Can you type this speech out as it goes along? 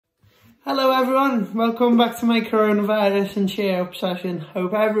Hello everyone, welcome back to my coronavirus and cheer up session.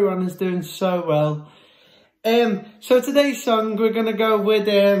 Hope everyone is doing so well. So today's song we're gonna go with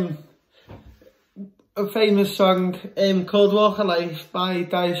a famous song called Walk of Life by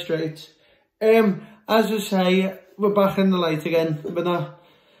Dire Straits. As we say, we're back in the light again.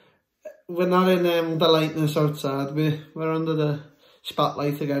 We're not in the lightness outside. We're under the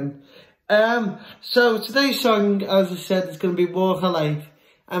spotlight again. So today's song, as I said, is going to be Walk of Life.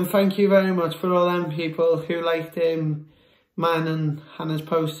 And thank you very much for all them people who liked mine and Hannah's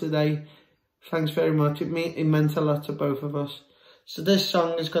post today. Thanks very much. It meant a lot to both of us. So this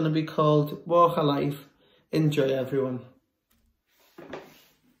song is going to be called Walk of Life. Enjoy, everyone.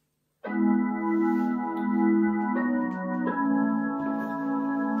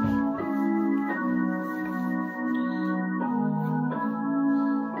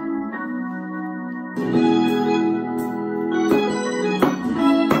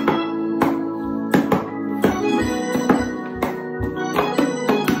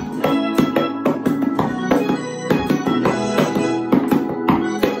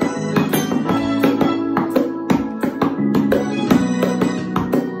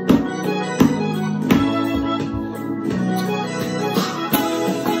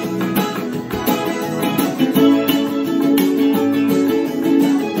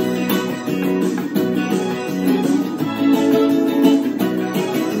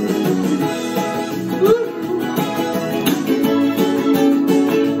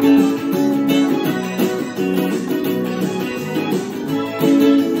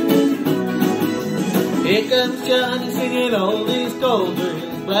 Here comes Johnny singing all these gold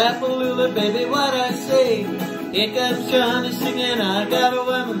rings. Black-a-lula, baby, what I say. Here comes Johnny singing, I got a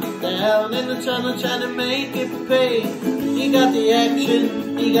woman down in the tunnel trying to make it pay. He got the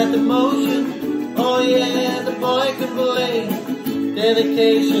action, he got the motion. Oh yeah, the boy can play.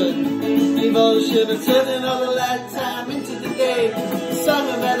 Dedication, devotion, and turning all the lifetime into the day. The song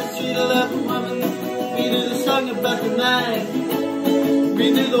about a sweet loving woman. We do the song about the night.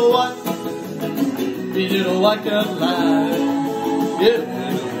 We do the what? We do the walk of life, yeah, we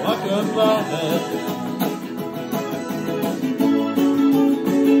do the walk of life.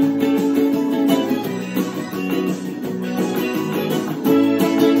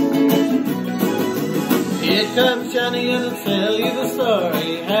 Here comes Johnny and I'll tell you the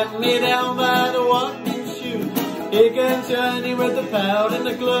story. Have me down by the walking shoe. Here comes Johnny with the pout and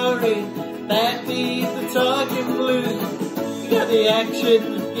the glory. Backbeat, the talking blues. He got the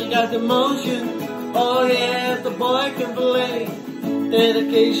action, he got the motion. Oh yeah, the boy can play.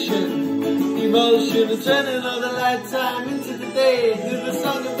 Dedication, emotion, and turning all the lifetime into the day. Do the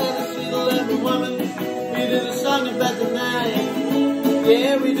song about a sweet loving woman. We do the song about the night.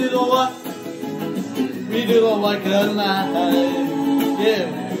 Yeah, we do the what? We do the walk of life. Yeah,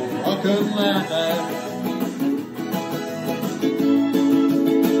 we do the walk of life.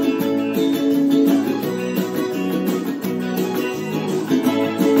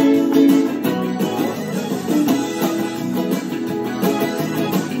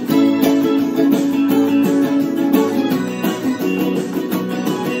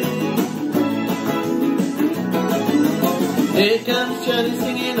 Here comes Johnny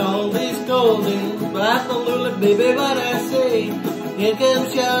singing all these golden. Black-a-lula, baby, what I say. Here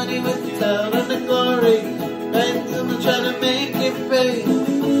comes Johnny with the tone and the glory. Thanks and trying to make it pay.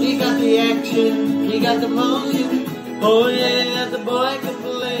 He got the action, he got the motion. Oh yeah, the boy can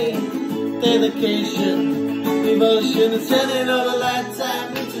play. Dedication, devotion, and turning all the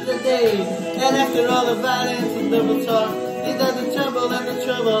lifetime into the day. And after all the violence and double talk, he does the trouble and the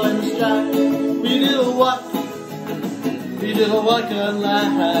trouble and the strife. We do the what? We do the walk of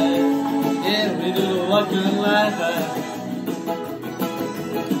life. Yeah, we do the walk of life.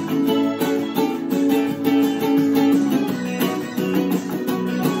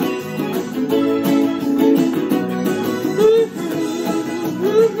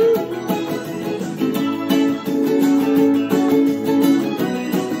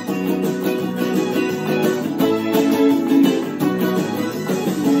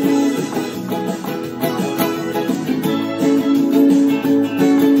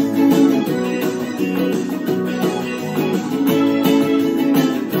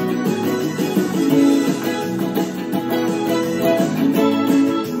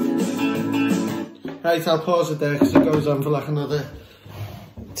 Right, I'll pause it there because it goes on for like another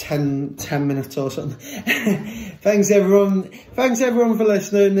 10 minutes or something. Thanks everyone for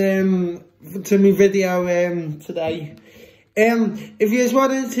listening to my video today. If you just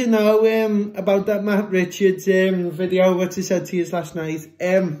wanted to know about that Matt Richards video, what I said to you last night,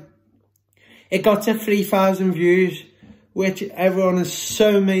 it got to 3,000 views, which everyone is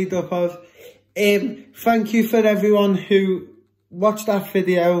so made up of. Thank you for everyone who watched that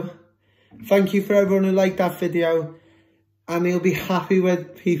video. Thank you for everyone who liked that video. And he'll be happy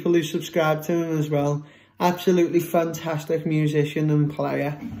with people who subscribe to him as well. Absolutely fantastic musician and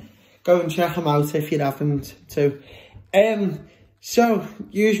player. Go and check him out if you haven't too. So,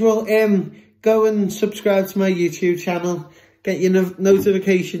 usual, go and subscribe to my YouTube channel. Get your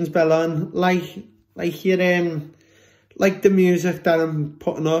notifications bell on. Like the music that I'm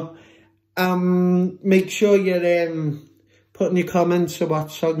putting up. Make sure you're putting your comments of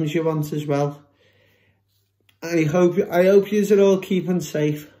what songs you want as well. I hope yous are all keeping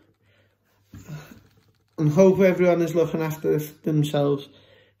safe. And hope everyone is looking after themselves.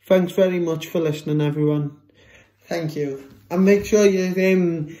 Thanks very much for listening, everyone. Thank you. And make sure you're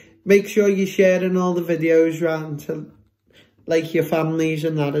sharing all the videos around to like your families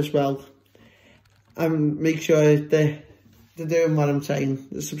and that as well. And make sure they're doing what I'm saying.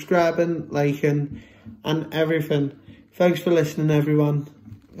 They're subscribing, liking, and everything. Thanks for listening, everyone.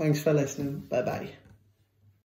 Thanks for listening. Bye-bye.